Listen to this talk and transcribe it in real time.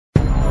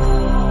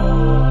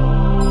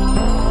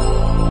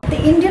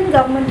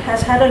Indian government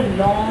has had a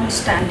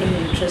long-standing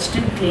interest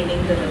in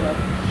cleaning the river.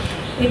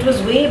 It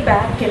was way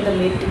back in the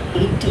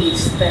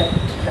mid-80s that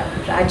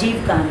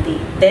Rajiv Gandhi,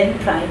 then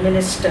Prime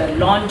Minister,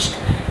 launched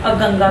a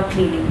Ganga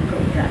cleaning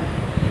program.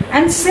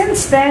 And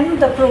since then,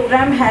 the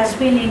program has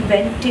been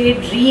invented,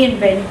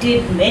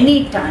 reinvented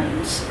many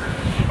times.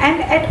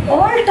 And at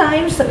all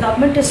times, the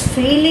government is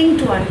failing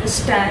to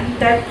understand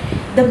that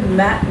the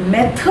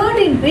method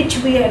in which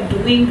we are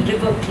doing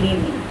river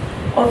cleaning,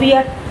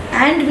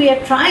 we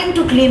are trying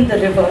to clean the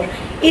river,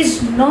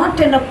 is not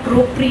an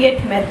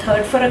appropriate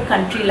method for a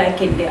country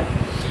like India.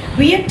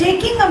 We are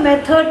taking a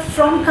method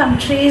from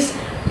countries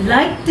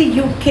like the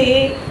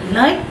UK,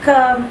 like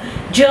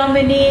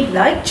Germany,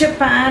 like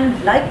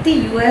Japan, like the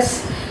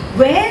US,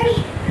 where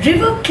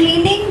river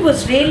cleaning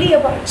was really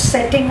about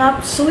setting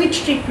up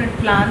sewage treatment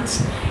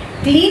plants,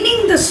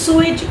 cleaning the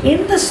sewage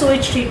in the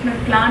sewage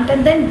treatment plant,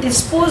 and then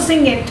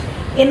disposing it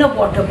in a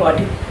water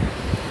body.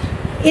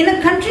 In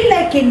a country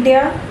like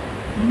India,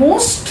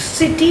 most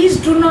cities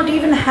do not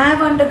even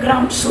have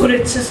underground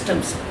sewage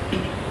systems.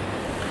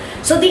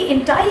 So the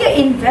entire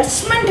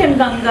investment in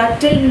Ganga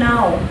till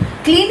now,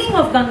 cleaning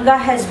of Ganga,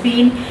 has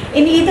been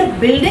in either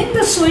building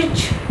the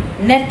sewage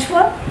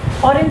network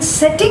or in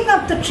setting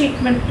up the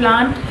treatment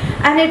plant,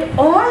 and at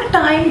all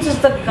times as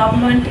the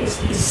government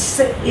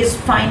is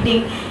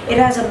finding it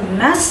has a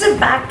massive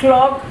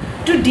backlog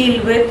to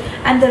deal with,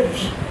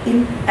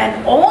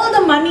 and all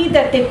the money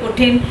that they put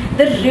in,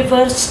 the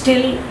river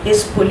still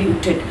is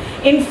polluted.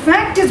 In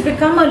fact, it's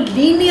become a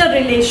linear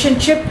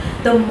relationship.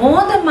 The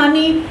more the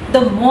money,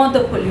 the more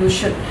the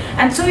pollution.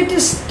 And so it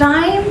is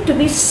time to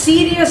be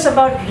serious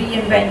about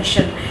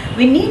reinvention.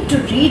 We need to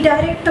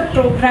redirect the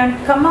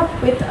program, come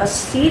up with a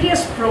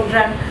serious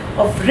program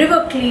of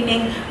river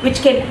cleaning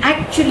which can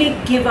actually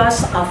give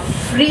us a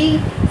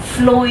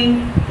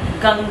free-flowing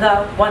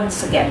Ganga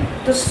once again.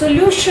 The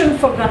solution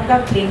for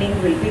Ganga cleaning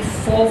will be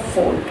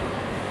fourfold.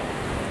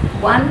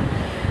 One,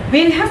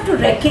 we'll have to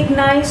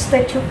recognize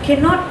that you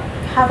cannot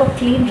have a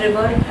clean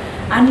river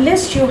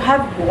unless you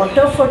have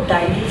water for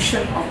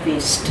dilution of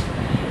waste.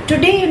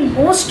 Today, in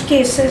most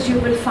cases, you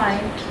will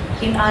find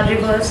in our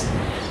rivers,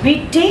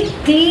 we take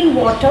clean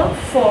water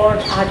for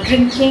our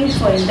drinking,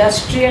 for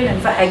industrial and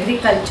for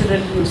agricultural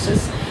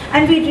uses,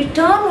 and we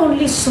return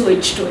only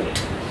sewage to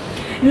it.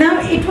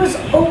 Now, it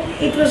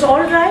was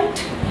all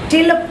right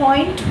till a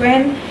point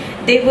when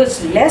there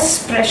was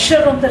less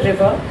pressure on the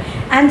river,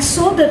 and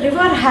so the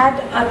river had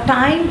a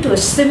time to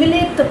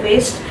assimilate the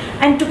waste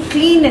and to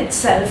clean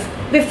itself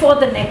before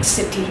the next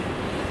city.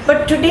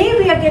 But today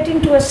we are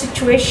getting to a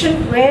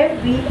situation where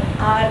we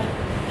are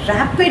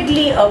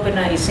rapidly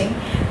urbanizing,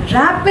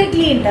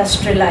 rapidly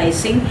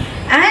industrializing,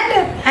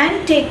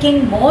 and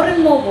taking more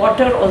and more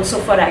water also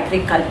for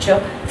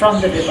agriculture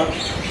from the river.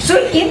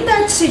 So in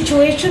that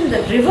situation,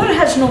 the river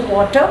has no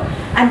water,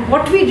 and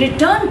what we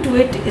return to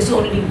it is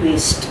only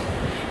waste.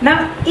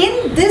 Now,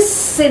 in this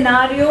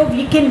scenario,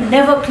 we can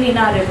never clean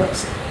our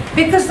rivers,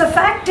 because the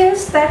fact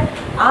is that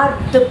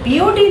the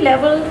BOD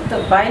level,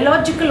 the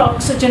biological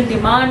oxygen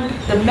demand,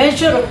 the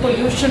measure of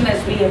pollution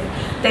that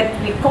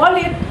we call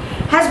it,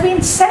 has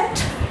been set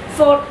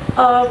for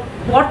a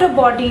water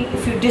body,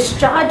 if you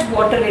discharge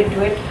water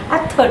into it,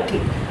 at 30.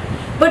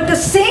 But the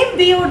same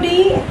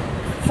BOD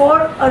for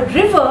a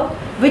river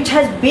which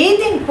has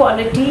bathing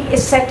quality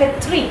is set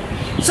at 3.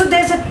 So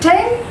there's a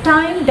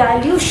 10-time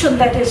dilution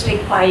that is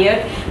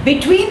required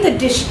between the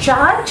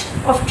discharge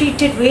of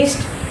treated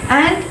waste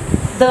and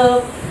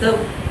the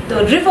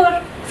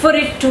river for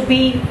it to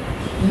be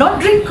not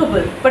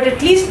drinkable, but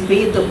at least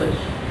bathable.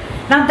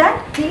 Now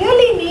that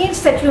clearly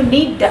means that you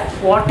need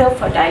that water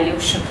for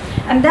dilution.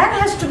 And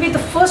that has to be the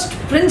first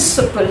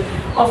principle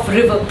of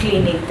river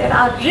cleaning, that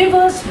our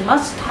rivers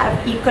must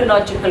have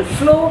ecological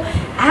flow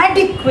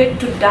adequate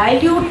to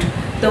dilute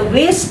the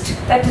waste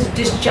that is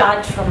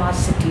discharged from our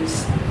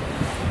cities.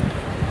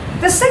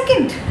 The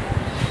second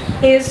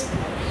is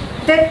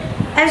that,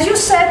 as you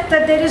said,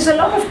 that there is a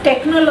lot of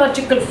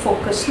technological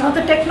focus. Now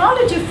the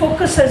technology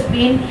focus has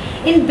been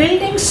in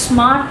building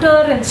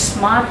smarter and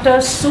smarter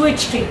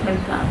sewage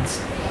treatment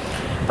plants.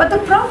 But the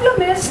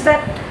problem is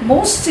that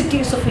most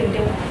cities of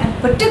India,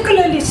 and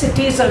particularly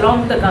cities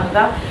along the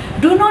Ganga,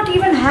 do not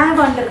even have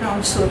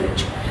underground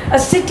sewage. A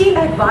city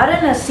like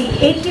Varanasi,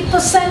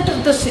 80%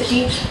 of the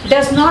city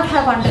does not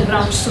have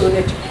underground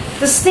sewage.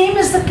 The same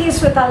is the case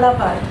with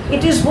Allahabad.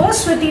 It is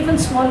worse with even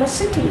smaller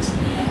cities.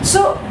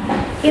 So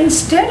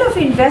instead of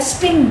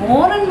investing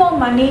more and more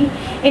money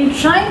in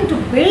trying to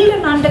build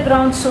an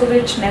underground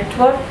sewage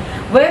network,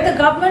 where the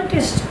government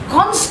is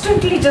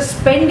constantly just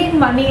spending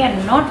money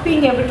and not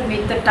being able to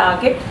meet the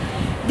target,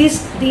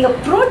 the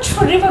approach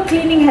for river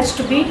cleaning has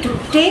to be to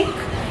take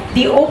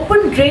the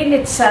open drain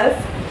itself,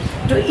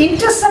 to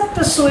intercept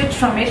the sewage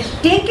from it,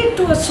 take it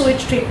to a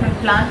sewage treatment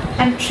plant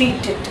and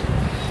treat it.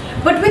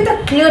 But with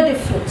a clear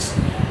difference.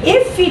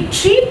 If we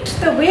treat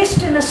the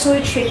waste in a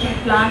sewage treatment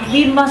plant,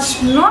 we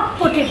must not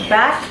put it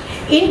back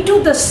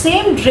into the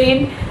same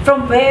drain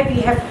from where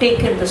we have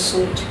taken the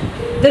sewage.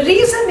 The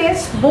reason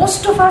is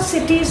most of our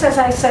cities, as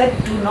I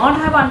said, do not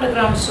have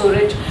underground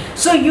sewage.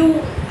 So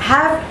you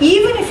have,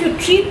 even if you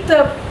treat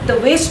the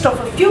waste of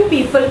a few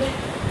people,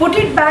 put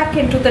it back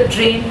into the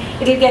drain,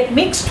 it will get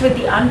mixed with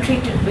the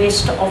untreated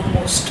waste of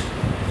most.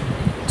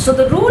 So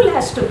the rule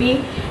has to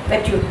be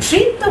that you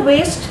treat the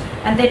waste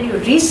and then you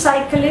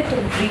recycle it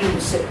and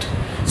reuse it.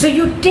 So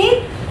you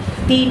take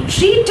the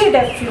treated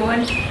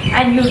effluent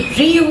and you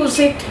reuse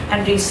it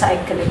and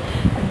recycle it.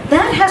 And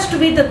that has to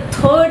be the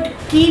third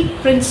key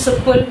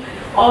principle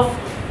of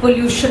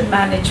pollution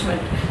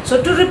management.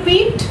 So to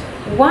repeat,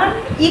 one,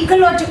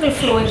 ecological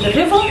flow in the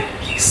river.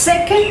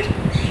 Second,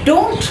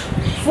 don't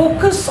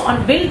focus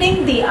on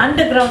building the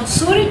underground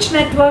sewerage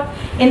network.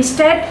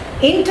 Instead,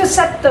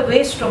 intercept the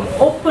waste from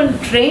open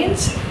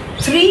drains.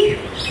 3,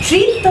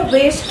 treat the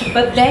waste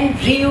but then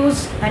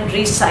reuse and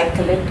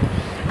recycle it.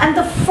 And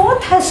the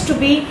fourth has to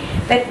be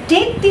that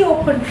take the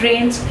open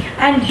drains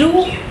and do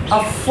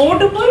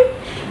affordable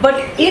but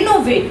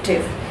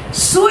innovative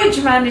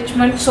sewage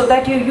management so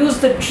that you use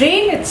the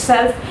drain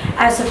itself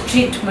as a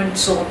treatment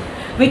zone,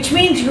 which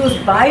means use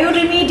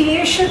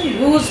bioremediation,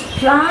 use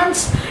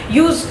plants,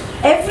 use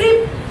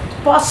every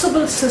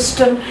possible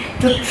system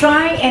to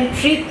try and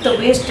treat the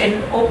waste in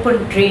an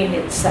open drain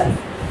itself.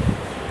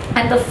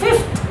 And the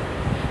fifth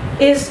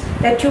is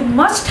that you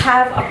must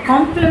have a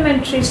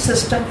complementary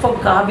system for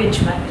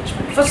garbage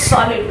management, for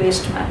solid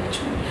waste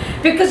management.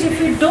 Because if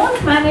you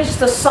don't manage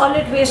the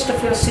solid waste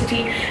of your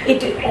city,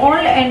 it all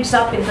ends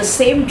up in the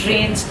same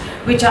drains,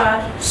 which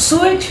are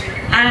sewage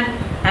and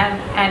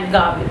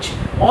garbage,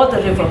 or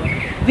the river.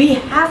 We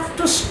have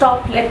to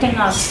stop letting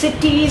our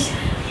cities,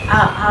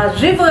 our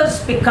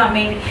rivers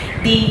becoming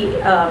the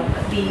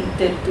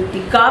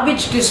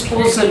garbage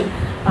disposal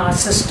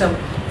system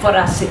for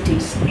our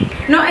cities.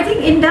 Now, I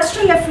think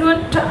industrial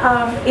effluent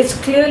is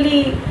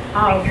clearly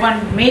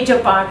one major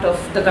part of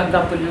the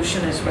Ganga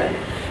pollution as well.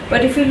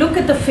 But if you look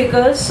at the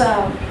figures,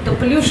 the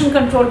Pollution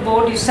Control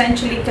Board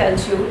essentially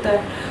tells you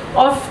that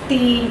of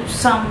the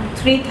some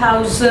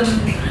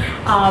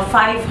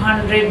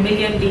 3,500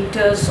 million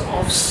liters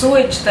of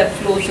sewage that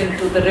flows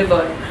into the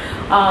river,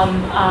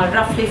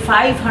 roughly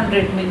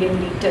 500 million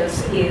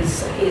liters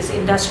is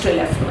industrial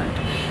effluent.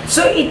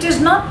 So it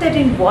is not that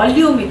in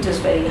volume it is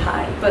very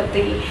high, but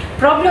the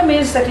problem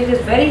is that it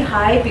is very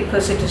high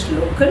because it is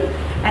local,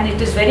 and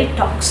it is very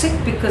toxic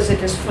because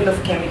it is full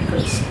of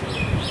chemicals.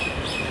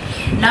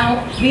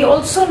 Now, we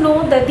also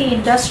know that the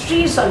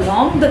industries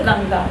along the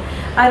Ganga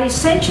are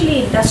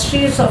essentially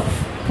industries of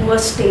poor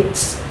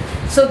states.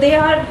 So they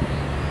are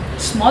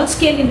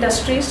small-scale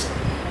industries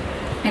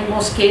in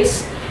most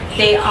cases.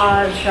 They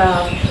are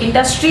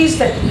industries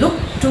that look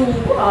to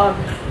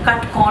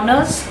cut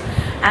corners,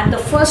 and the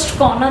first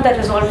corner that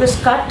is always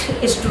cut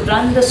is to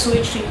run the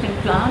sewage treatment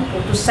plant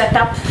or to set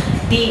up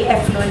the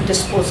effluent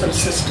disposal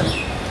system.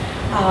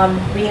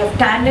 We have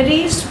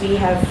tanneries, we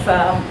have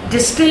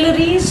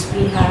distilleries,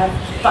 we have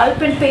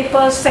pulp and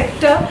paper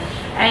sector,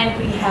 and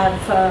we have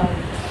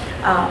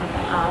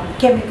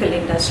chemical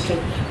industry,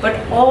 but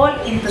all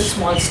in the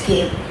small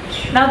scale.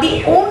 Now,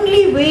 the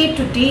only way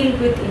to deal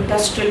with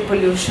industrial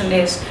pollution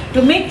is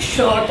to make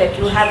sure that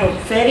you have a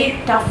very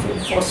tough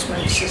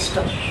enforcement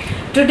system.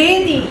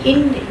 Today, the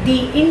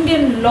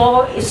Indian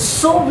law is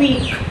so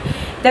weak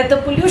that the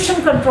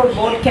Pollution Control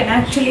Board can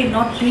actually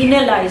not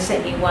penalize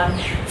anyone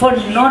for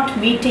not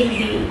meeting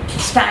the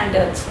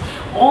standards.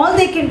 All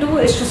they can do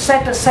is to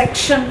set a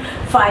Section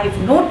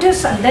 5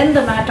 notice, and then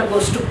the matter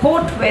goes to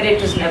court where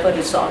it is never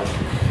resolved.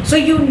 So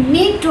you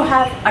need to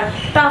have a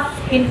tough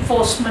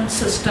enforcement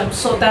system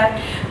so that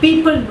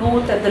people know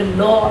that the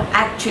law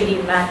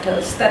actually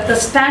matters, that the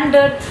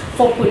standard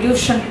for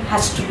pollution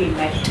has to be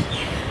met.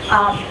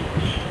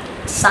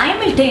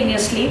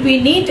 Simultaneously, we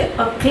need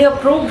a clear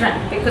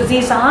program, because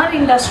these are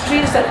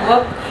industries that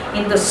work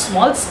in the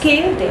small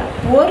scale, they are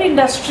poor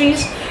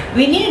industries.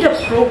 We need a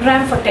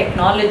program for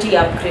technology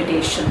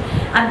upgradation,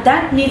 and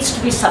that needs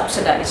to be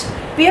subsidized.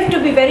 We have to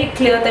be very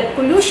clear that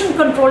pollution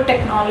control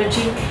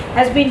technology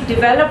has been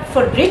developed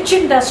for rich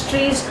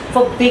industries,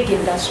 for big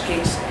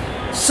industries.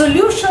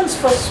 Solutions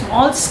for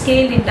small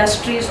scale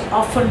industries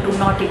often do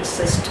not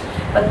exist,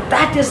 but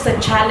that is the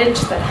challenge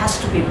that has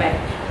to be met.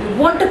 You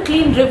want a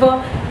clean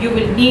river, you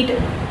will need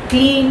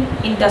clean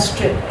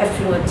industrial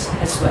effluents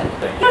as well.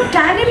 The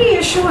tannery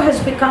issue has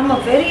become a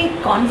very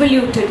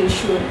convoluted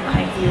issue in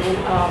my view,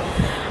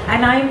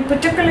 and I'm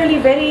particularly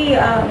very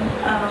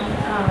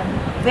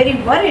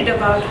worried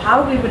about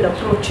how we will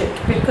approach it,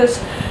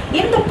 because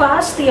in the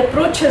past the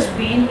approach has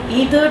been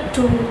either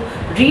to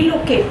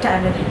relocate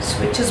tanneries,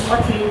 which is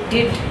what we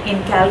did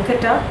in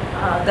Calcutta.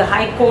 The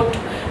High Court,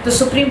 the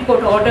Supreme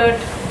Court ordered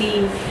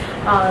the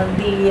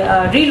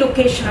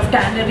relocation of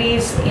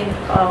tanneries in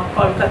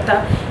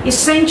Kolkata,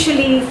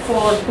 essentially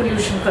for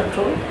pollution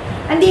control.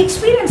 And the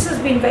experience has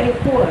been very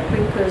poor,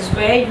 because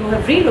where you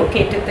have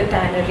relocated the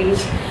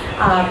tanneries,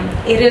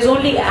 it has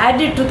only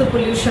added to the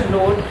pollution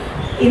load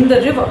in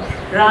the river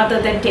rather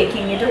than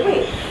taking it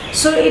away.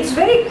 So it's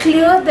very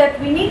clear that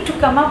we need to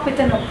come up with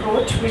an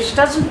approach which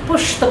doesn't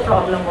push the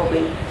problem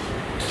away.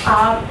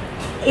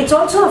 It's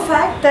also a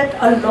fact that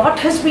a lot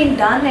has been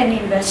done and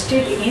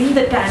invested in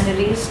the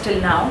tanneries till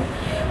now,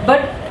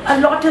 but a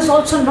lot has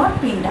also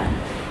not been done.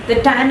 The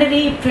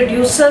tannery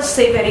producers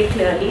say very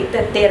clearly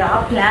that there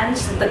are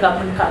plans that the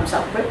government comes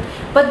up with,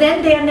 but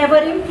then they are never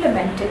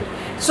implemented.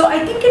 So I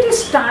think it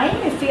is time,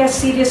 if we are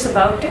serious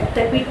about it,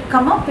 that we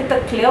come up with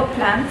a clear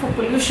plan for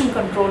pollution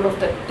control of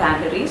the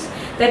tanneries,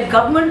 that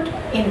government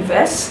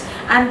invests,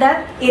 and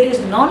that it is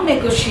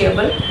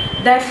non-negotiable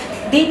that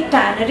the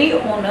tannery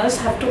owners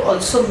have to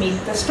also meet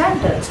the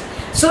standards.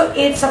 So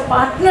it's a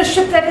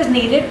partnership that is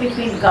needed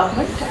between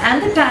government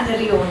and the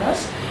tannery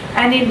owners,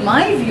 and in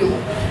my view,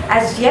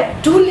 as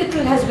yet too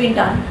little has been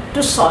done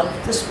to solve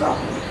this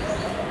problem.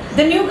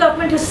 The new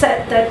government has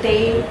said that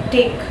they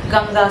take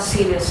Ganga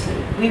seriously.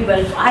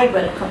 I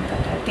welcome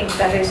that. I think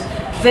that is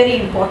very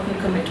important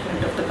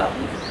commitment of the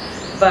government.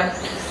 But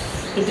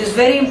it is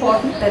very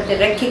important that they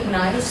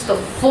recognize the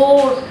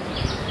four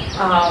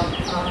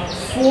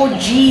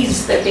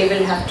Gs that they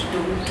will have to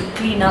do to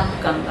clean up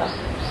Ganga.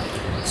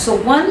 So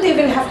one, they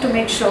will have to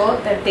make sure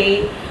that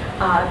they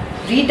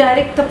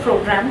redirect the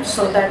program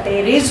so that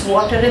there is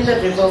water in the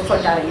river for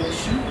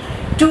dilution.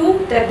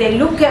 Two, that they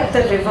look at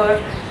the river,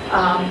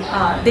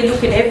 they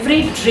look at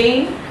every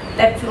drain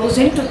that flows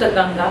into the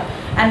Ganga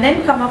and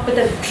then come up with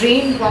a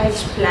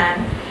drain-wise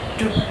plan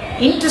to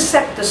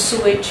intercept the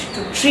sewage,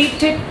 to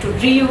treat it, to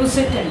reuse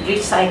it and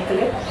recycle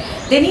it.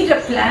 They need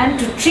a plan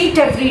to treat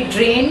every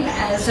drain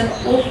as an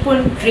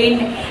open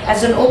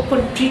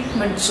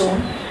treatment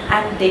zone,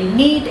 and they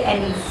need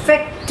an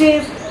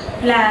effective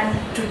plan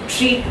to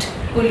treat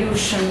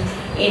pollution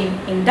in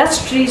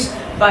industries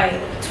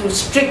through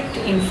strict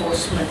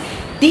enforcement.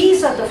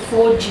 These are the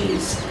 4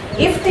 Gs.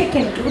 If they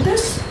can do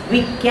this,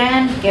 we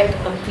can get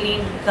a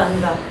clean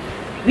Ganga.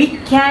 We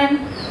can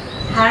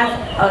have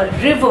a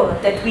river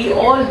that we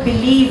all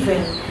believe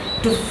in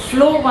to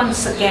flow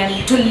once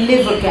again, to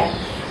live again.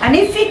 And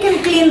if we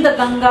can clean the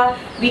Ganga,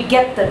 we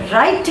get the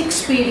right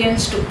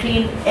experience to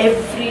clean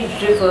every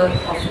river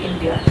of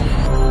India.